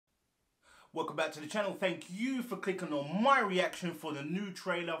Welcome back to the channel. Thank you for clicking on my reaction for the new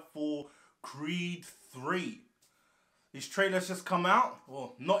trailer for Creed 3. This trailer's just come out,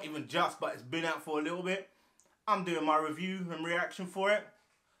 or not even just, but it's been out for a little bit. I'm doing my review and reaction for it.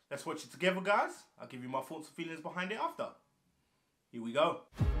 Let's watch it together, guys. I'll give you my thoughts and feelings behind it after. Here we go.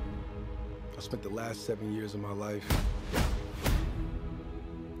 I spent the last 7 years of my life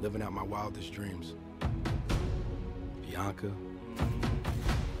living out my wildest dreams. Bianca,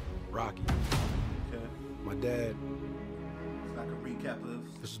 Rocky, Okay. my dad. It's like a recap of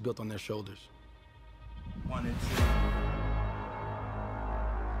This was built on their shoulders. 1 and 2.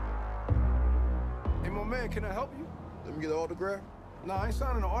 Hey, my man, can I help you? Let me get an autograph. Nah, I ain't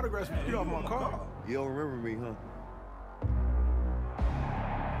signing no autographs. Hey, Get off you my on car. You don't remember me, huh?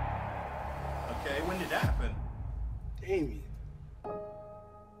 Okay, when did that happen? Damien.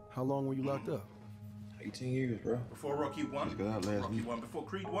 How long were you locked up? 18 years, bro. Before Rocky 1? Just got out last Rocky week. 1 before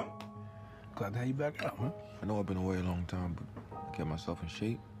Creed 1? Glad to have you back out, man. I know I've been away a long time, but I kept myself in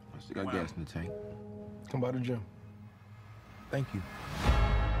shape. I still got Wow. gas in the tank. Come by the gym. Thank you.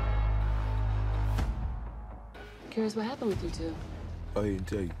 Curious what happened with you two? Oh, he didn't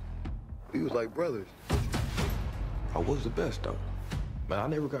tell you. We was like brothers. I was the best, though. But I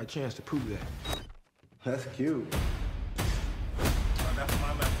never got a chance to prove that. That's cute. Oh, that's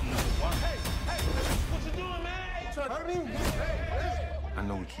my man from number 1. What you doing, man? You trying to hurt me? I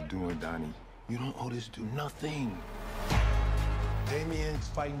know what you're doing, Donnie. You don't owe this dude nothing. Damien's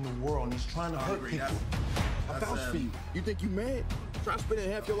fighting the world and he's trying to hurt Hungry, people. I vouch for you. You think you mad? Try spending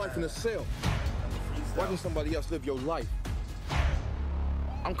half your life in a cell, watching somebody else live your life.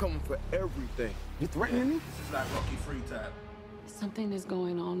 I'm coming for everything. You threatening me? This is like Rocky 3 type. Something is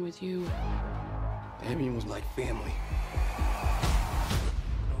going on with you. Damien was like family.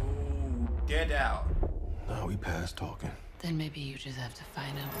 Oh, get out. Nah, we past talking. Then maybe you just have to fight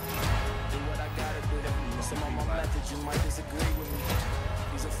him. Do what I gotta do. Some of my methods you might disagree with me.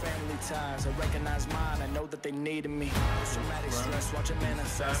 These are family ties. I recognize mine. I know that they needed me. Traumatic stress, watch it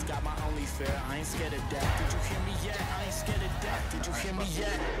manifest. Got my only fear. I ain't scared of death. Did you hear me yet? I ain't scared of death. Did you hear me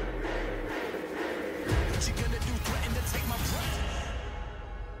yet? What you gonna do? Threaten to take my breath?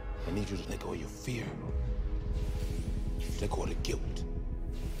 I need you to let go of your fear. Let go of the guilt.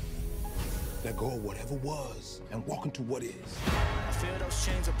 Let go of whatever was and walk into what is. I feel those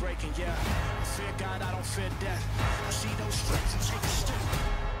chains are breaking, yeah. I fear God, I don't fear death. I see those stripes and take a step.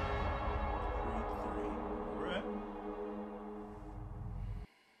 Creed 3. Right.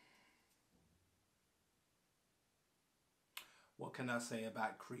 What can I say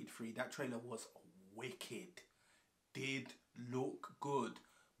about Creed 3? That trailer was wicked. Did look good.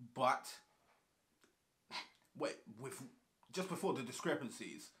 But wait, with just before the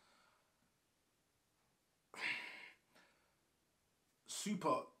discrepancies,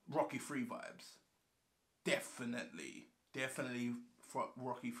 super Rocky 3 vibes. Definitely for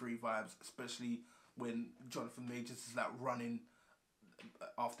Rocky 3 vibes, especially when Jonathan Majors is like running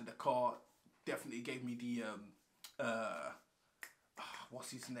after the car. Definitely gave me the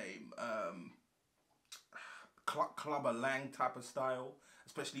what's his name? Clubber Lang type of style,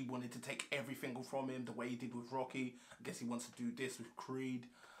 especially wanted to take everything from him the way he did with Rocky. I guess he wants to do this with Creed.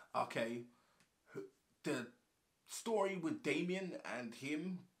 Okay, the story with Damien and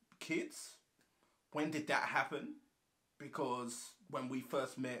him, kids, when did that happen? Because when we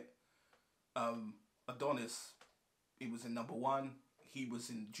first met Adonis, he was in number 1. He was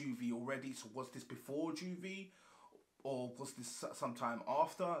in juvie already. So was this before juvie? Or was this sometime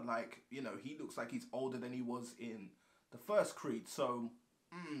after? Like, you know, he looks like he's older than he was in the first Creed. So,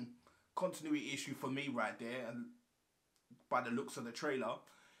 continuity issue for me right there. And by the looks of the trailer.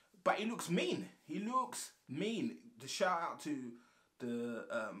 But he looks mean. He looks mean. The shout out to the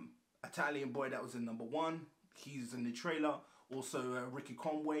Italian boy that was in number 1. He's in the trailer. Also, Ricky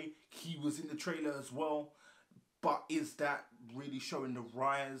Conway. He was in the trailer as well. But is that really showing the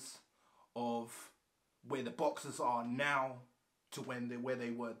rise of where the boxers are now to where they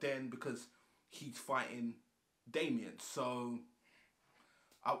were then, because he's fighting Damien? So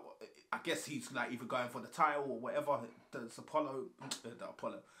I guess he's like either going for the title or whatever.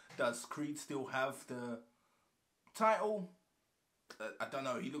 Does Creed still have the title? I don't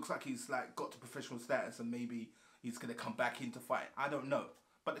know. He looks like he's like got to professional status and maybe he's gonna come back into fight. I don't know.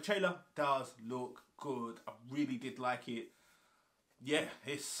 But the trailer does look good. I really did like it. Yeah,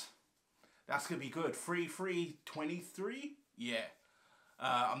 that's going to be good. 3/3/23? Yeah.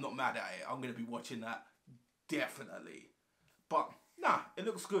 I'm not mad at it. I'm going to be watching that. Definitely. But, nah, it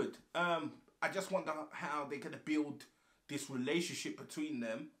looks good. I just wonder how they're going to build this relationship between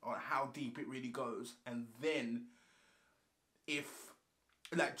them, or how deep it really goes. And then, if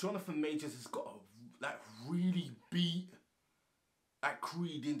like Jonathan Majors has got to like really beat like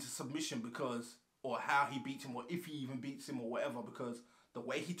Creed into submission because, or how he beats him, or if he even beats him or whatever, because the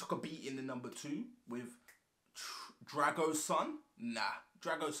way he took a beat in the number 2 with Drago's son,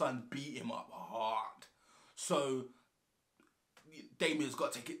 Drago's son beat him up hard. So Damien's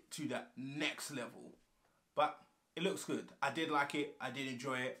got to take it to that next level. But it looks good. I did like it. I did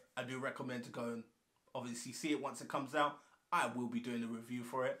enjoy it. I do recommend to go and obviously see it once it comes out. I will be doing a review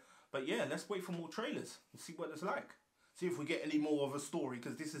for it. But yeah, let's wait for more trailers and see what it's like. See if we get any more of a story,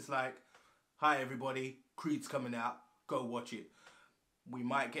 because this is like, hi everybody, Creed's coming out, go watch it. We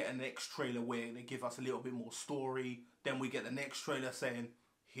might get a next trailer where they give us a little bit more story. Then we get the next trailer saying,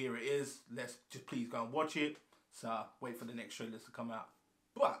 here it is, let's just please go and watch it. So wait for the next trailers to come out.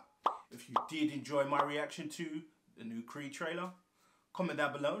 But if you did enjoy my reaction to the new Creed trailer, comment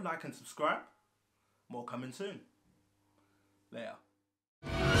down below, like and subscribe. More coming soon. Later.